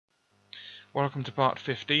Welcome to part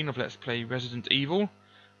 15 of Let's Play Resident Evil.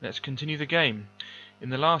 Let's continue the game. In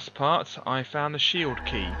the last part I found the shield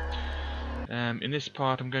key. In this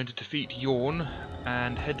part I'm going to defeat Yawn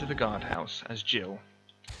and head to the guardhouse as Jill.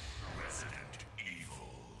 Resident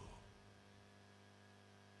Evil.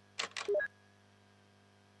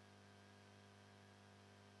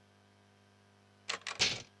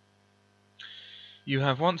 You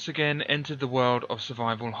have once again entered the world of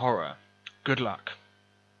survival horror. Good luck.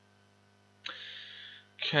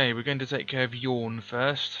 Okay, we're going to take care of Yawn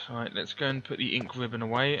first. Right, let's go and put the ink ribbon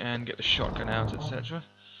away and get the shotgun out, etc.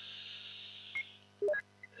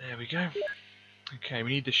 There we go. Okay,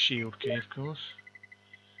 we need the shield key, of course.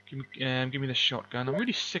 Give me the shotgun. I'm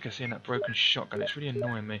really sick of seeing that broken shotgun. It's really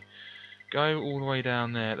annoying me. Go all the way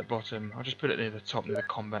down there at the bottom. I'll just put it near the top, near the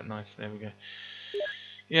combat knife. There we go.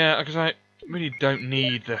 Yeah, because I really don't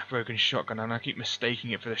need the broken shotgun, and I keep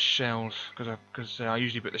mistaking it for the shells because I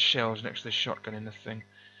usually put the shells next to the shotgun in the thing.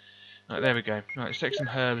 Right, there we go. Right, let's take some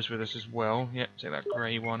herbs with us as well. Yep, take that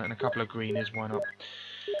grey one and a couple of greenies. Why not?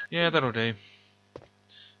 Yeah, that'll do.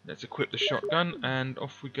 Let's equip the shotgun and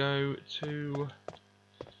off we go to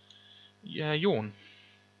Yawn.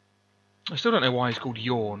 I still don't know why it's called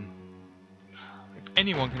Yawn. If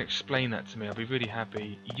anyone can explain that to me, I'll be really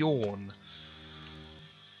happy. Yawn.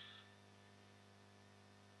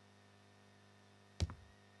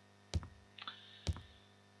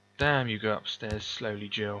 Damn, you go upstairs slowly,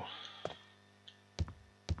 Jill.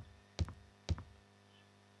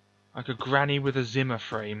 Like a granny with a Zimmer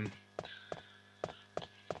frame.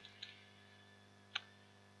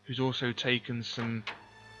 Who's also taken some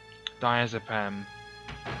diazepam.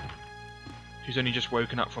 Who's only just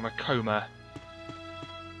woken up from a coma.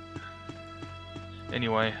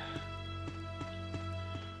 Anyway.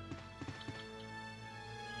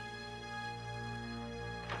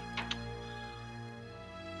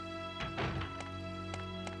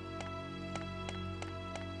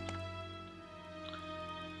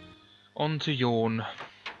 On to Yawn.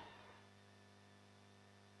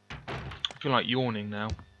 I feel like yawning now.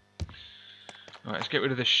 Right, let's get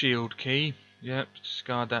rid of the shield key. Yep,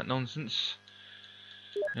 discard that nonsense.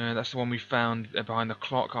 That's the one we found behind the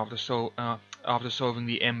clock after solving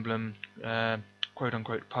the emblem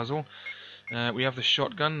quote-unquote puzzle. We have the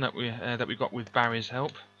shotgun that we got with Barry's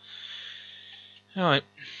help. Alright.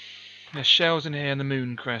 There's shells in here and the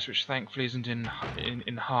moon crest, which thankfully isn't in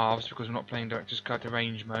halves because we're not playing Director's Cut to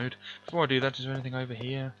range mode. Before I do that, is there anything over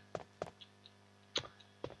here?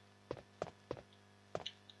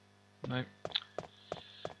 No.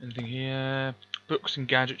 Anything here? Books and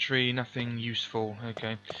gadgetry, nothing useful.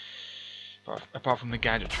 Okay. Apart from the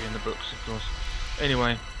gadgetry and the books, of course.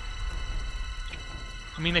 Anyway.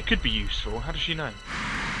 I mean, they could be useful. How does she know?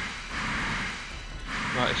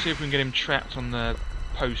 Right, let's see if we can get him trapped on the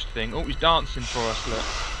post thing. Oh, he's dancing for us, look.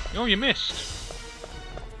 Oh, you missed.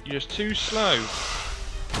 You're just too slow.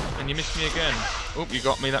 And you missed me again. Oh, you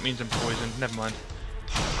got me. That means I'm poisoned. Never mind.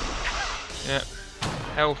 Yep.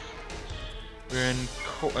 Health. We're in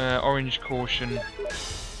orange caution.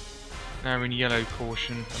 Now we're in yellow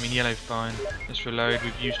caution. I mean yellow fine. Let's reload.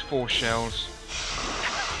 We've used 4 shells.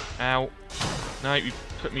 Ow. No, you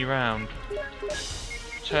put me round.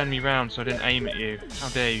 Turn me round so I didn't aim at you. How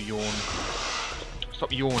dare you yawn.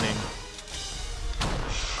 Stop yawning.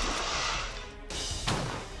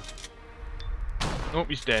 Oh,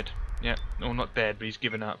 he's dead. Yeah, no, not dead, but he's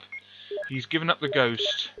given up. He's given up the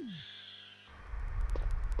ghost.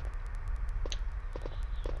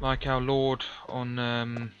 Like our Lord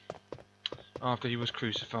on after he was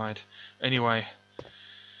crucified. Anyway,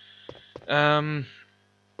 let's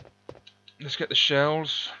get the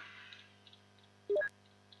shells.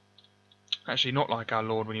 Actually, not like our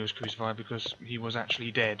Lord when he was crucified, because he was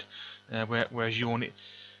actually dead, whereas Yawn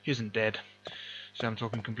isn't dead. So I'm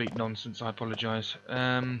talking complete nonsense. I apologise.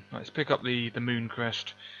 Let's pick up the moon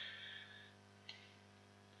crest.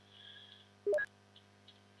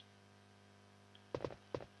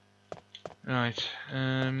 Right.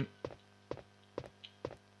 No,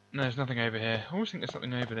 there's nothing over here. I always think there's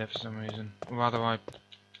something over there for some reason. Or rather, I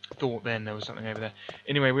thought then there was something over there.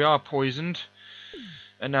 Anyway, we are poisoned.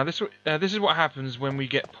 And now this is what happens when we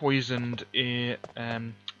get poisoned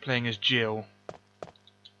playing as Jill.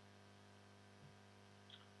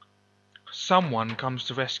 Someone comes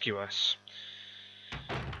to rescue us.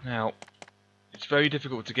 Now, it's very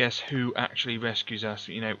difficult to guess who actually rescues us.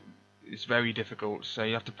 You know, it's very difficult, so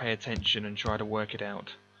you have to pay attention and try to work it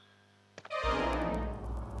out.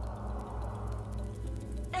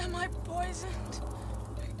 Am I poisoned?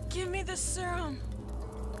 Give me the serum.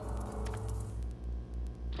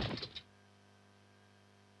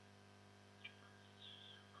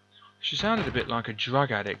 She sounded a bit like a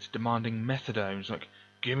drug addict demanding methadone. It's like,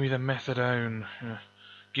 give me the methadone,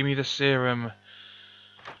 give me the serum,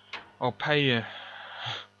 I'll pay you.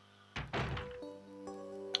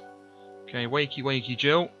 Okay, wakey wakey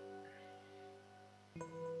Jill.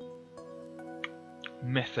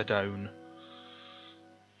 Methadone.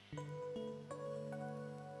 I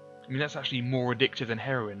mean, that's actually more addictive than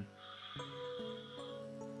heroin.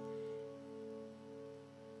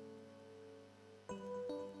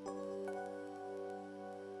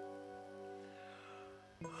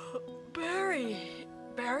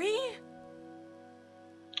 Barry?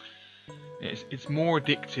 It's more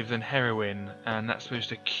addictive than heroin, and that's supposed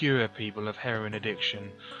to cure people of heroin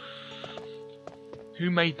addiction.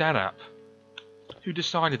 Who made that up? Who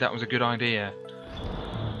decided that was a good idea?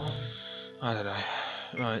 I don't know.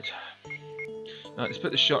 Right. Let's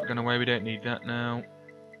put the shotgun away, we don't need that now.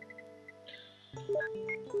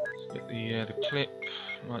 Let's get the clip.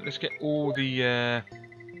 Right, let's get all the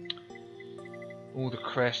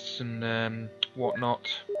crests and whatnot.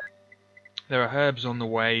 There are herbs on the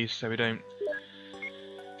way, so we don't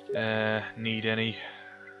need any.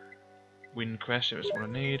 Wind crest, that's what I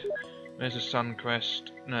need. There's a sun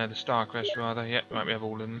crest, no, the star crest rather. Yep, right, we have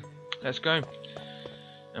all of them. Let's go.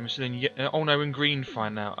 And we're still in. Oh no, in green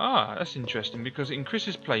fine now. Ah, that's interesting because in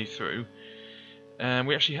Chris's playthrough,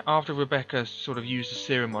 we actually, after Rebecca sort of used the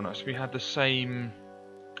serum on us, we had the same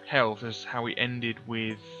health as how we ended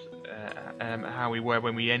with. How we were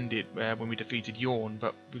when we ended when we defeated Yawn,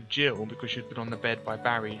 but with Jill, because she'd been on the bed by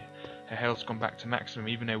Barry, her health's gone back to maximum,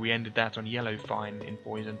 even though we ended that on yellow fine in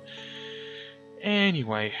poison.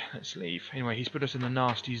 Anyway, let's leave. Anyway, he's put us in the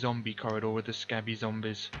nasty zombie corridor with the scabby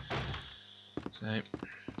zombies. So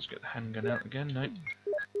let's get the handgun out again. Nope.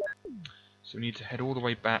 So we need to head all the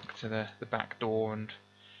way back to the back door and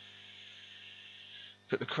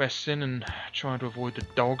put the crests in and try to avoid the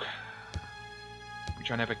dog, which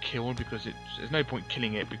I never killed because there's no point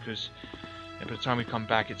killing it because by the time we come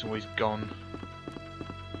back it's always gone.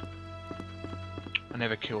 I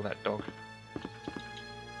never kill that dog.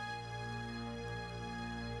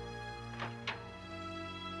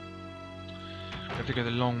 We have to go the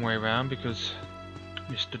long way around because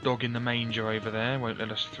Mr. Dog in the manger over there won't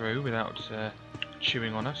let us through without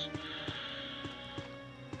chewing on us.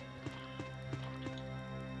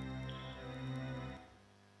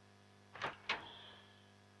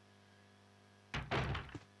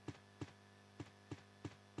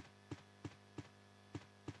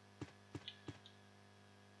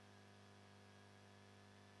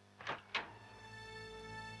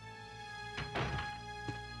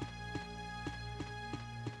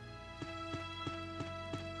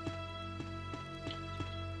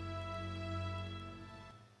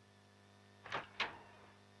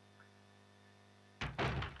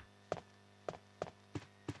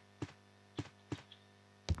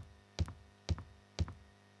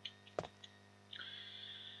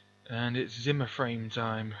 And it's Zimmer frame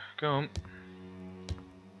time. Go on.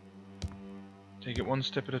 Take it one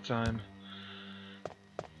step at a time.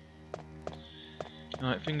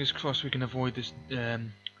 Alright, fingers crossed we can avoid this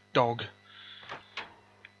dog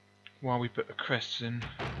while we put the crests in.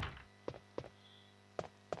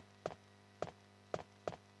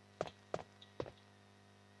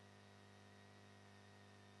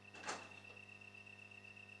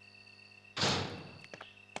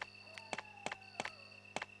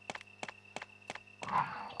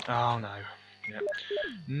 Oh no. Yep.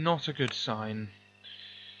 Not a good sign.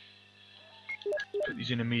 Put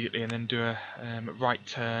these in immediately and then do a right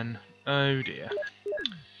turn. Oh dear.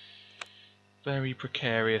 Very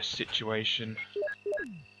precarious situation.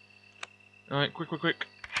 Alright, quick, quick, quick.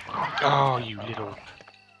 Oh, you little...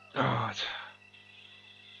 God.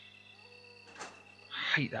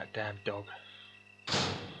 I hate that damn dog.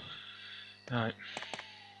 Alright.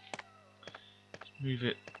 Move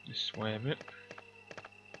it this way a bit.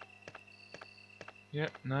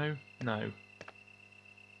 Yep, no, no.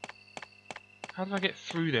 How did I get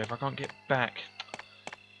through there if I can't get back?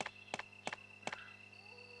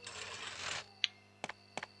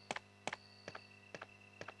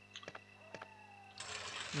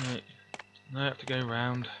 Right, now I have to go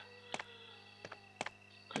round.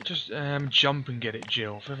 Just jump and get it,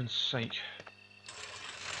 Jill, for heaven's sake.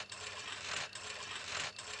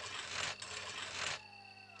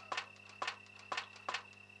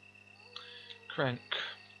 Crank.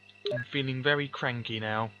 I'm feeling very cranky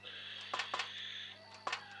now.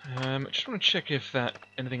 I just want to check if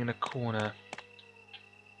anything in the corner.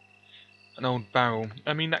 An old barrel.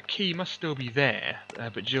 I mean, that key must still be there,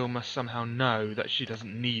 but Jill must somehow know that she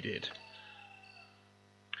doesn't need it.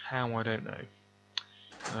 How, I don't know.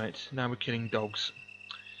 Right, now we're killing dogs.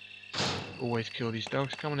 Always kill these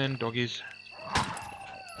dogs. Come on in, doggies.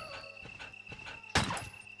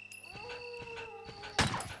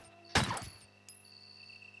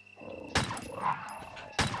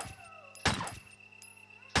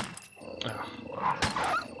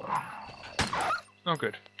 Oh,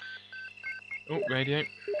 good. Oh, radio.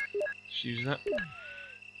 Let's use that.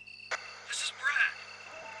 This is Brad.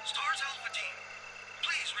 Stars Alpha Team.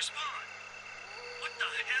 Please respond. What the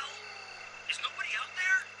hell? Is nobody out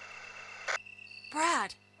there?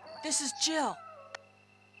 Brad, this is Jill.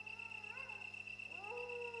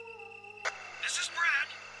 This is Brad.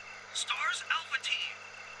 Stars Alpha Team.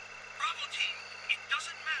 Bravo Team. It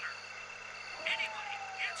doesn't matter. Anybody,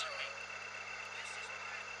 answer me. This is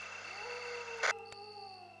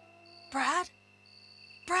Brad. Brad?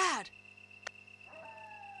 Brad!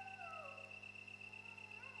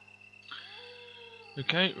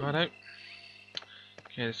 Okay, righto.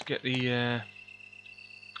 Okay, let's get the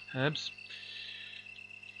herbs.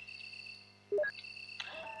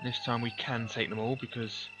 This time we can take them all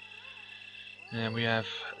because we have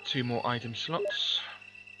 2 more item slots.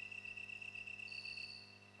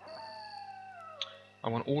 I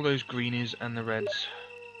want all those greenies and the reds.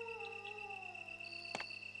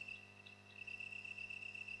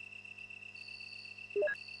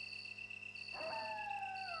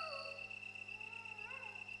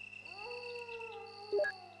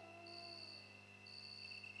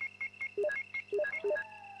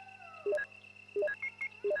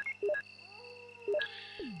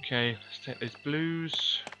 Okay, let's take those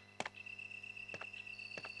blues.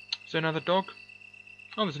 Is there another dog?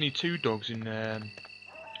 Oh, there's only 2 dogs in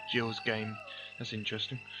Jill's game. That's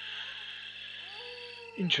interesting.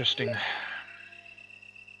 Interesting.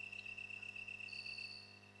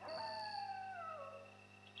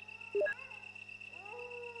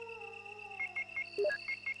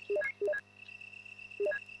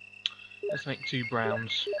 Let's make 2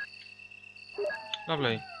 browns.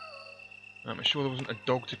 Lovely. I'm sure there wasn't a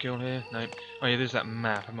dog to kill here. No. Oh yeah, there's that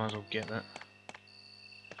map. I might as well get that.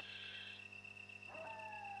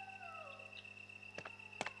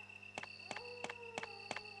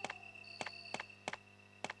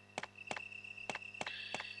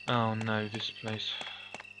 Oh no, this place.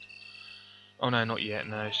 Oh no, not yet.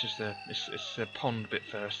 No, it's just it's the pond bit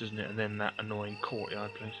first, isn't it? And then that annoying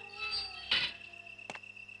courtyard place.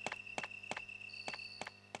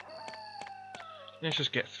 Let's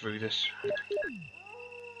just get through this.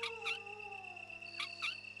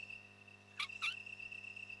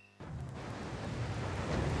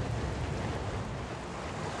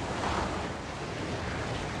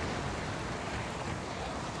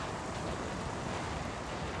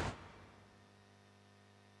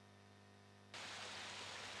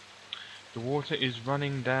 The water is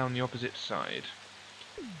running down the opposite side.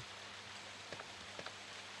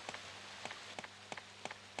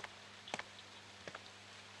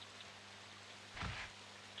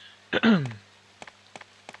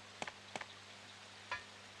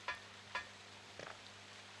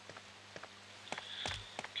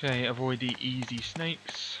 Okay, avoid the easy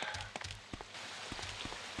snakes.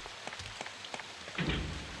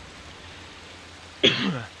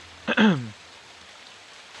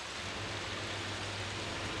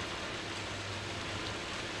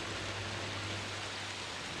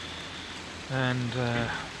 And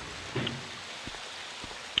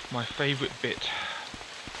my favourite bit.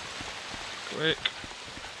 Quick.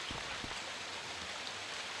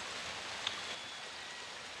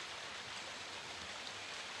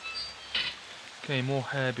 Okay, more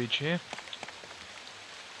herbage here.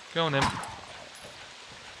 Go on then.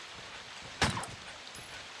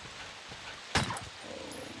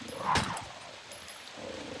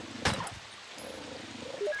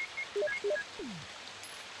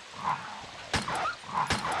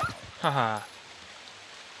 Haha. Is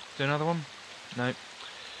there another one? No.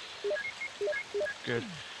 Good.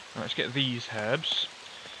 Right, let's get these herbs.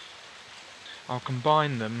 I'll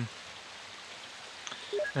combine them.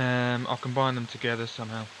 I'll combine them together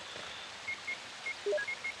somehow.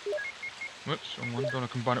 Whoops, wrong one. Gonna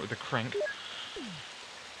combine it with the crank.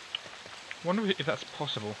 Wonder if that's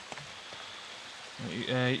possible.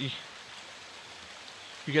 You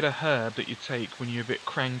get a herb that you take when you're a bit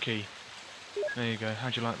cranky. There you go.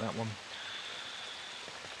 How'd you like that one?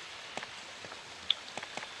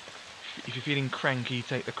 If you're feeling cranky,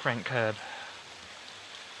 take the crank herb.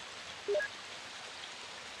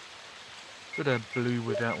 Bit of blue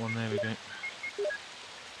with that one. There we go.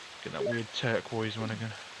 Get that weird turquoise one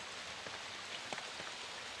again.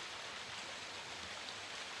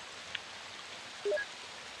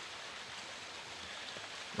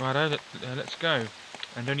 Righto, let's go.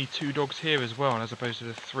 And only 2 dogs here as well, as opposed to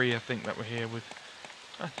the 3 I think that were here with...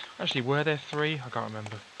 Actually, were there 3? I can't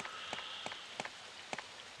remember.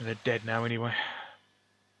 They're dead now anyway.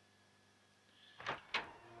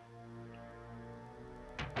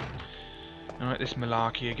 Alright, this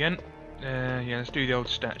malarkey again. Yeah, let's do the old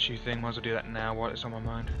statue thing. Might as well do that now while it's on my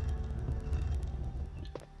mind.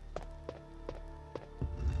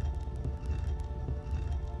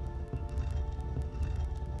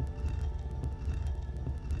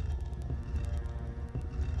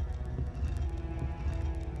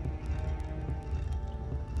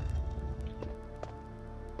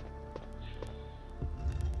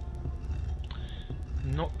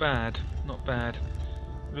 Not bad, not bad.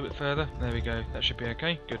 A little bit further. There we go. That should be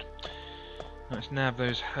okay. Good. Let's nab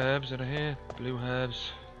those herbs that are here. Blue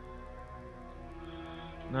herbs.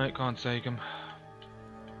 No, can't take them.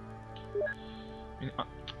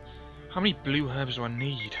 How many blue herbs do I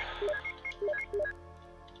need?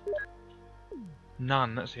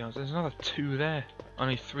 None. That's the answer. There's another 2 there.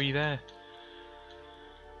 Only 3 there.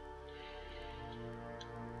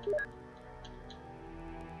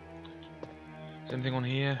 Is there anything on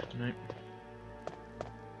here? Nope.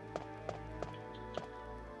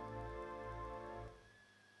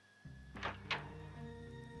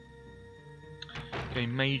 Okay,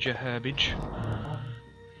 major herbage.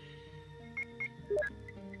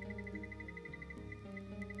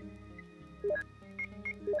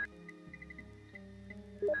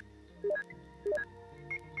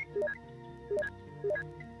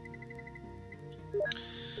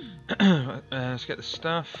 Let's get the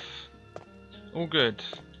stuff. All good.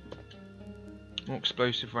 More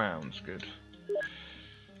explosive rounds, good.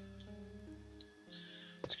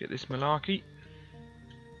 Let's get this malarkey.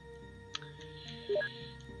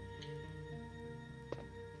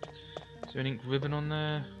 Is there an ink ribbon on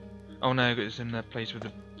there? Oh no, it's in the place with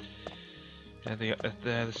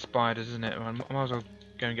the spiders, isn't it? I might as well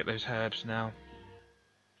go and get those herbs now.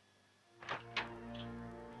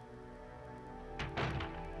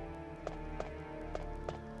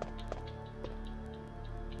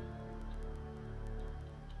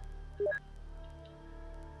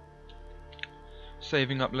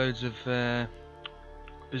 Saving up loads of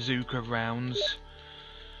bazooka rounds.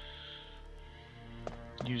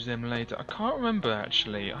 Use them later. I can't remember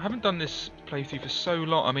actually. I haven't done this playthrough for so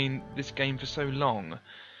long. I mean, this game for so long.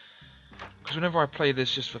 Because whenever I play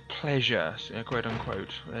this just for pleasure, quote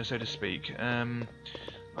unquote, so to speak, I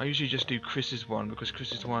usually just do Chris's one because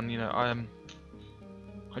Chris's one, you know,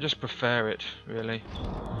 I just prefer it really.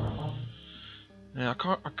 Yeah,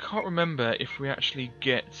 I can't remember if we actually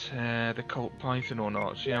get the Cult Python or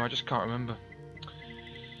not. You know, I just can't remember.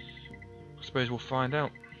 I suppose we'll find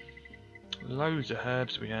out. Loads of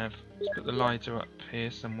herbs we have. Let's put the lighter up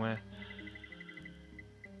here somewhere.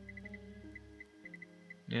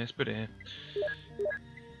 Yeah, let's put it here.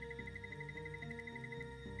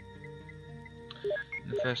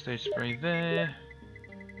 And the first aid spray there.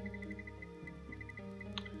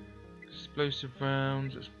 Explosive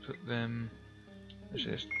rounds, let's put them...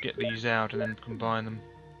 Actually, let's get these out and then combine them.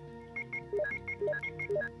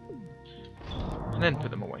 And then put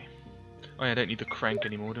them away. Oh yeah, I don't need the crank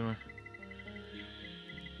anymore, do I?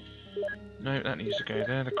 No, that needs to go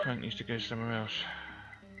there. The crank needs to go somewhere else.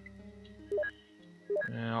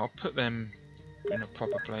 Yeah, I'll put them in a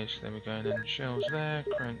proper place. There we go. And then shells there,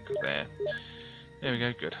 crank there. There we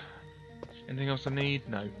go, good. Anything else I need?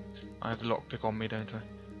 No. I have the lockpick on me, don't I?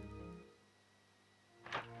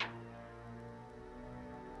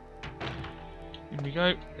 Here we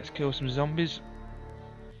go. Let's kill some zombies.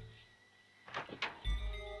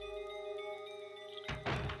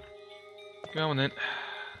 Go on then.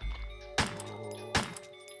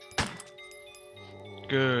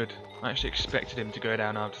 Good. I actually expected him to go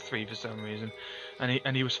down after 3 for some reason,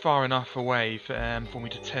 and he was far enough away for me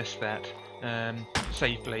to test that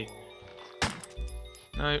safely.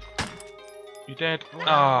 No, you dead?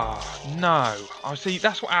 Ah, oh, no. Oh, see,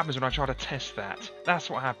 that's what happens when I try to test that. That's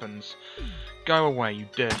what happens. Go away, you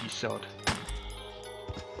dirty sod.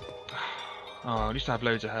 Oh, at least I have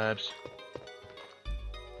loads of herbs.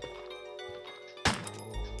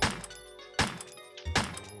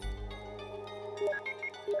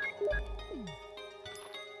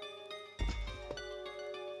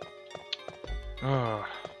 Oh.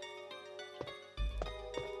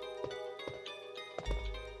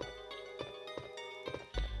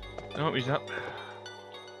 Oh, he's up.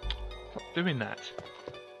 Stop doing that.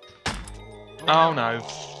 Oh no.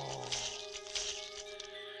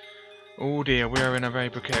 Oh dear, we are in a very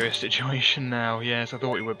precarious situation now. Yes, I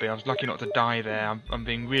thought we would be. I was lucky not to die there. I'm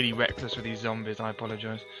being really reckless with these zombies. I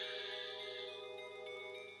apologise.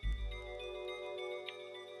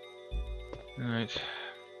 Alright.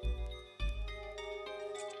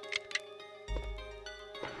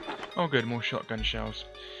 Oh good, more shotgun shells.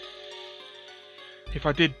 If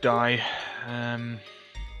I did die, I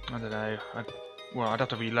don't know, I'd have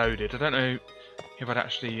to reload it. I don't know if I'd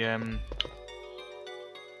actually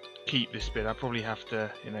keep this bit. I'd probably have to,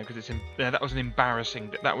 you know, because it's that was an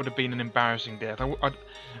embarrassing. That would have been an embarrassing death.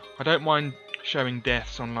 I don't mind showing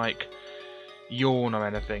deaths on like Yawn or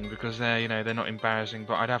anything because they're not embarrassing.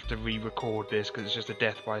 But I'd have to re-record this because it's just a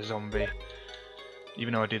death by a zombie.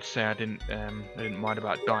 Even though I did say I didn't mind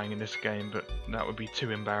about dying in this game, but that would be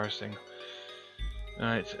too embarrassing.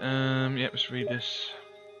 Right, yeah, let's read this.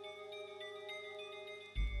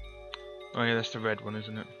 Oh yeah, that's the red one,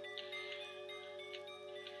 isn't it?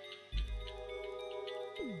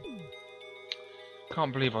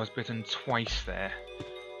 Can't believe I was bitten twice there.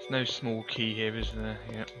 There's no small key here, is there?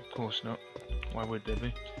 Yeah, of course not. Why would there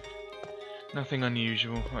be? Nothing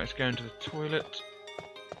unusual. Right, let's go into the toilet.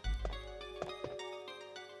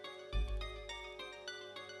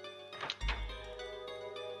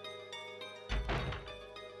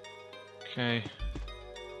 Okay.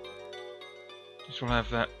 This will have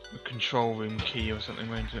that control room key or something,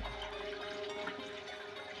 won't it?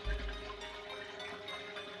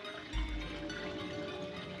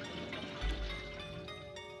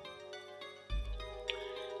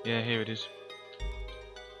 Yeah, here it is.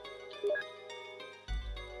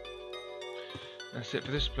 That's it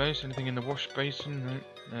for this place. Anything in the wash basin?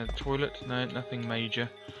 No. Toilet? No, nothing major.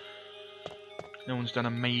 No one's done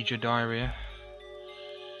a major diarrhea.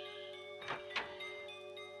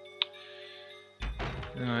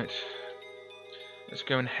 Right. Let's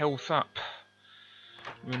go and health up.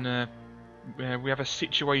 We have a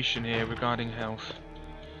situation here regarding health.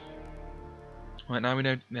 Right, now we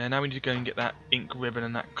know. Now we need to go and get that ink ribbon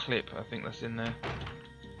and that clip. I think that's in there.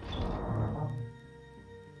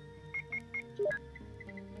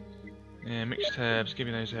 Yeah, mixed herbs. Give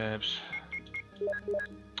me those herbs.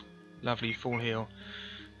 Lovely, full heal.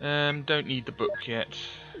 Don't need the book yet.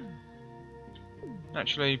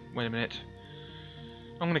 Actually, wait a minute.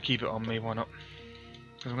 I'm going to keep it on me. Why not?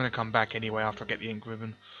 Because I'm going to come back anyway after I get the ink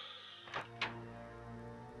ribbon.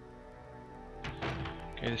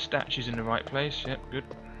 Okay, the statue's in the right place. Yep, good.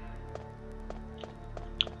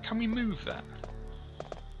 Can we move that?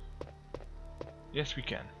 Yes, we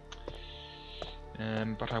can.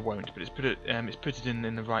 But I won't. But it's put it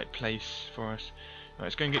in the right place for us. Right,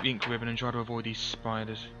 let's go and get the ink ribbon and try to avoid these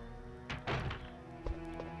spiders.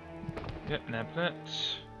 Yep, nab that.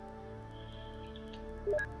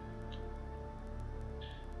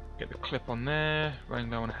 Get the clip on there.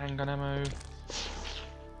 Running low on handgun ammo.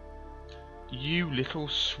 You little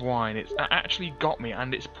swine! That actually got me,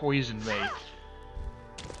 and it's poisoned me.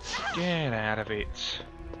 Get out of it.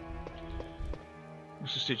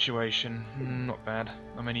 What's the situation? Not bad.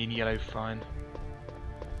 I'm only in yellow, fine.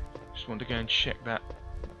 Just want to go and check that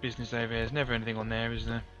business over here. There's never anything on there, is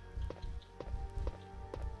there?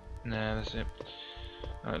 No, that's it.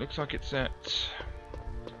 It looks like it's at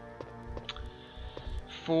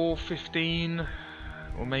 4:15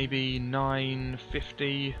 or maybe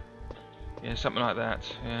 9:50. Yeah, something like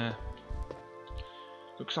that. Yeah.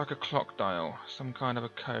 Looks like a clock dial, some kind of a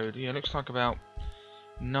code. Yeah, looks like about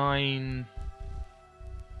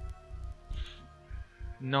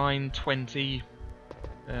 9:20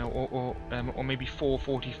 or maybe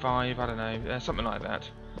 4:45. I don't know, something like that.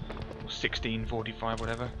 Or 16:45,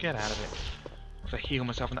 whatever. Get out of it. I have to heal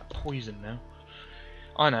myself from that poison now.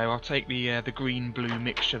 I know. I'll take the green-blue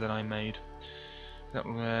mixture that I made. That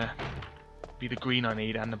will be the green I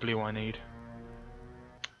need and the blue I need.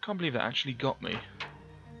 Can't believe that actually got me.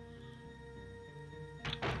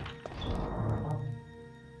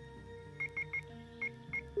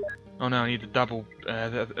 Oh no, I need the double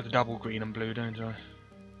green and blue, don't I?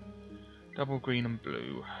 Double green and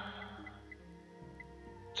blue.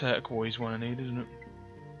 Turquoise one I need, isn't it?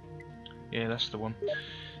 Yeah, that's the one.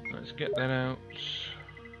 Let's get that out.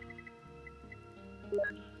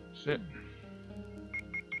 That's it.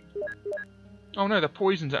 Oh no, the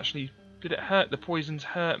poison's actually... Did it hurt? The poisons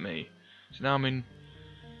hurt me. So now I'm in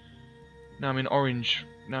orange.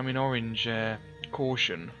 Now I'm in orange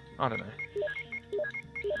caution. I don't know.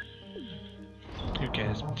 Who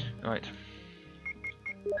cares? Right.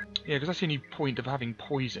 Yeah, because that's the only point of having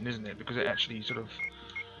poison, isn't it? Because it actually sort of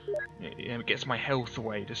it gets my health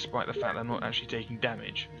away, despite the fact that I'm not actually taking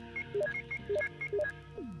damage.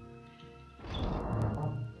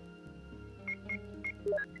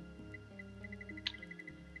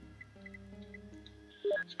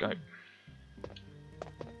 Let's go.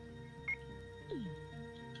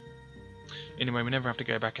 Anyway, we never have to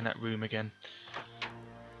go back in that room again.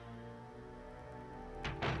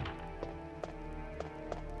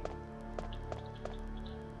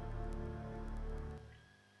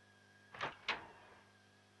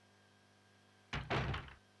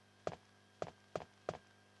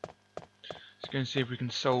 go and see if we can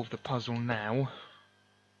solve the puzzle now.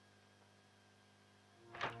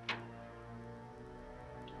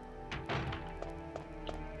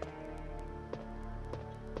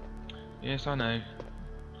 Yes, I know.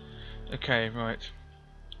 Okay, right.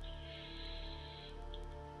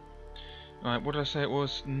 Right, what did I say it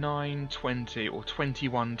was? 9:20 or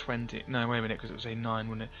 21:20? No, wait a minute, because it would say 9,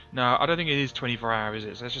 wouldn't it? No, I don't think it is 24 hours,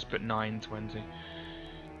 is it? So let's just put 9:20.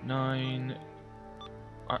 9...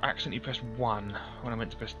 I accidentally pressed 1 when I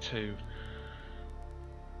meant to press 2.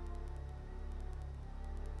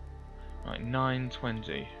 Right,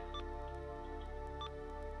 9:20.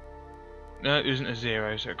 No, it isn't a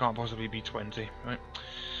 0, so it can't possibly be 20, right?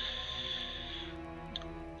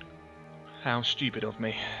 How stupid of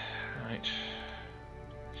me. Right.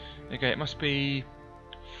 Okay, it must be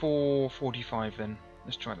 4:45 then.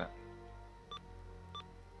 Let's try that.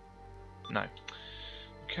 No.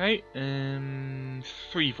 Okay,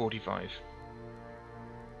 3:45.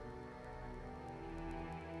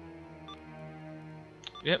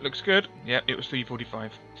 Yep, looks good. Yep, it was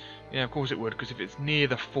 3:45. Yeah, of course it would, because if it's near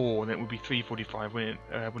the 4, then it would be 3:45, wouldn't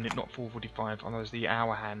it not 4:45? Otherwise the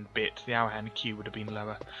hour hand bit, the hour hand cue would have been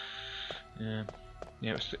lower. Yeah,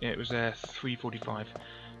 it was 3:45.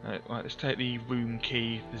 Right, let's take the room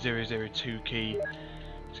key, the 002 key.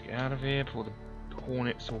 Let's get out of here before the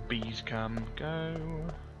hornets or bees come. Go.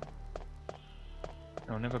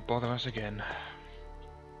 They'll never bother us again.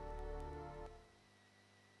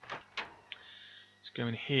 Let's go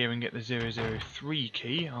in here and get the 003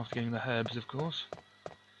 key after getting the herbs, of course.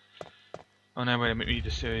 Oh no, wait a minute, we need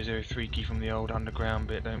the 003 key from the old underground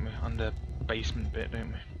bit, don't we? Under basement bit,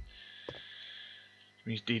 don't we?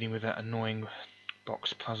 He's dealing with that annoying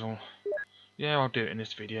box puzzle. Yeah, I'll do it in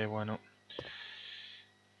this video, why not?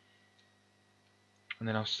 And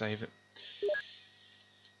then I'll save it.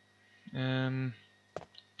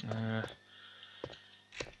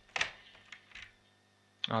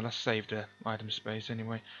 Oh, let's save the item space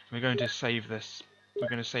anyway. We're going to save this. We're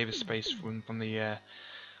going to save a space from the.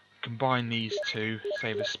 Combine these two,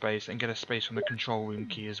 save a space, and get a space from the control room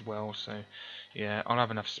key as well. So, yeah, I'll have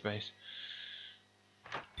enough space.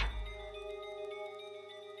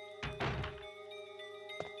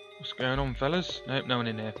 What's going on, fellas? Nope, no one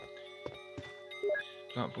in here.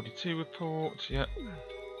 Plant 42 report, yep.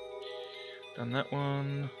 Done that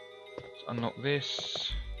one. Let's unlock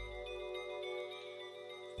this.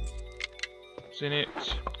 What's in it?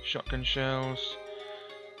 Shotgun shells.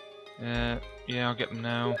 Yeah, I'll get them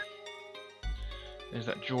now. There's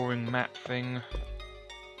that drawing map thing.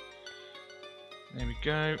 There we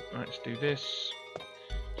go. Right, let's do this.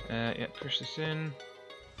 Yeah, push this in.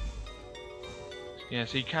 Yeah,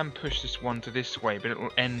 so you can push this one to this way, but it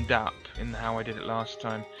will end up in how I did it last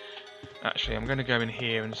time. Actually, I'm going to go in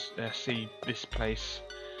here and see this place.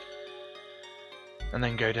 And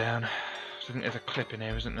then go down. So I think there's a clip in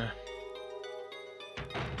here, isn't there?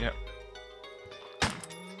 Yep.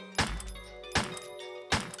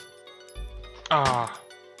 Ah.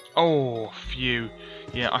 Oh, phew.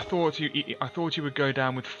 Yeah, I thought he would go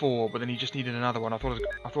down with 4, but then he just needed another one. I thought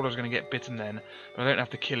I was going to get bitten then, but I don't have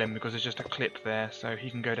to kill him because there's just a clip there, so he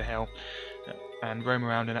can go to hell and roam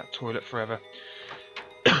around in that toilet forever.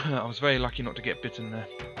 I was very lucky not to get bitten there.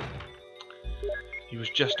 He was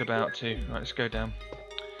just about to. Right, let's go down.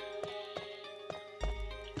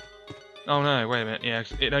 Oh no, wait a minute. Yeah,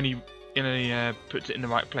 it only puts it in the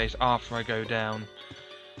right place after I go down.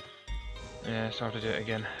 Yeah, so I have to do it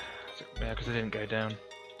again. Yeah, because I didn't go down.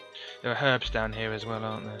 There are herbs down here as well,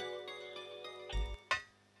 aren't there?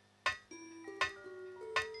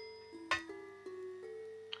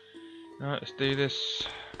 Alright, let's do this.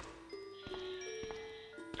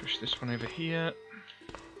 Push this one over here.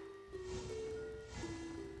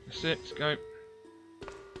 That's it, let's go.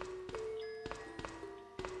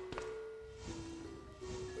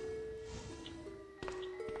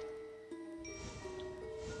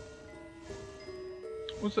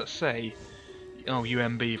 What does that say? Oh,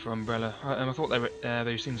 UMB for umbrella. I thought they were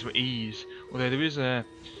those things were E's. Although there is a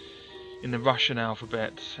in the Russian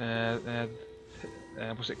alphabet,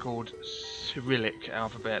 what's it called? Cyrillic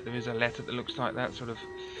alphabet. There is a letter that looks like that, sort of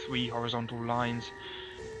 3 horizontal lines.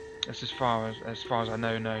 That's as far as I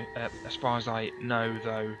know. As far as I know,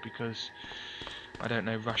 though, because I don't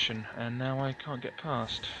know Russian, and now I can't get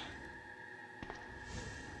past.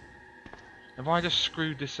 Have I just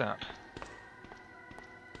screwed this up?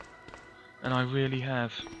 And I really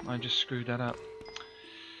have. I just screwed that up.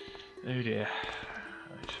 Oh dear.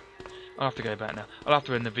 Right. I'll have to go back now. I'll have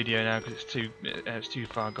to end the video now because it's too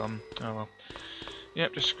far gone. Oh well.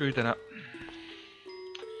 Yep, just screwed that up.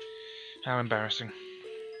 How embarrassing.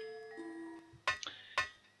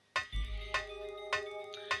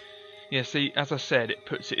 Yeah, see, as I said, it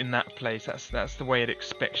puts it in that place. That's the way it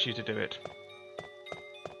expects you to do it.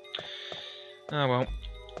 Oh well.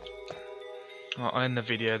 I'll end the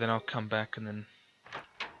video, then I'll come back and then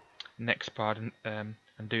next part and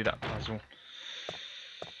do that puzzle.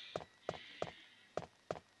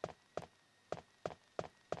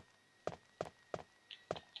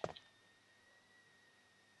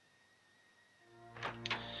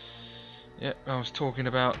 Yeah, I was talking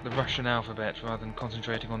about the Russian alphabet rather than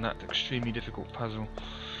concentrating on that extremely difficult puzzle.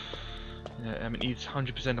 Yeah, it needs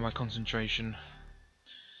 100% of my concentration.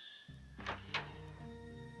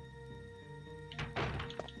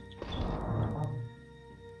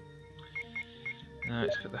 Now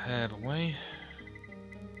let's put the herb away.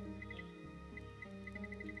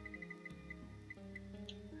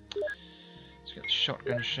 Let's get the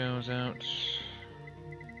shotgun shells out.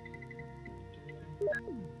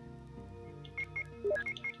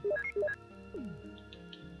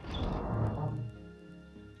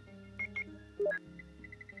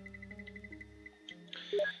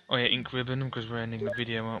 Oh yeah, ink ribbon, because we're ending the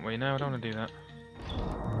video, aren't we? No, I don't want to do that.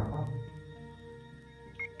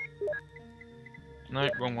 No,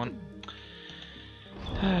 wrong one.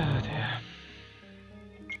 Oh dear.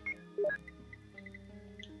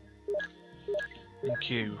 Thank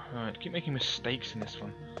you. Right, keep making mistakes in this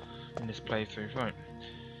one, in this playthrough. Right.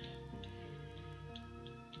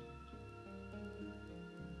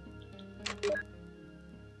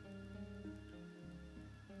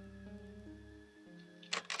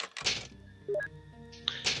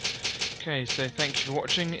 Okay, so thank you for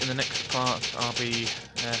watching. In the next part, I'll be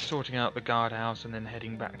sorting out the guardhouse and then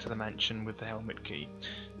heading back to the mansion with the helmet key.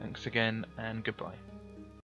 Thanks again, and goodbye.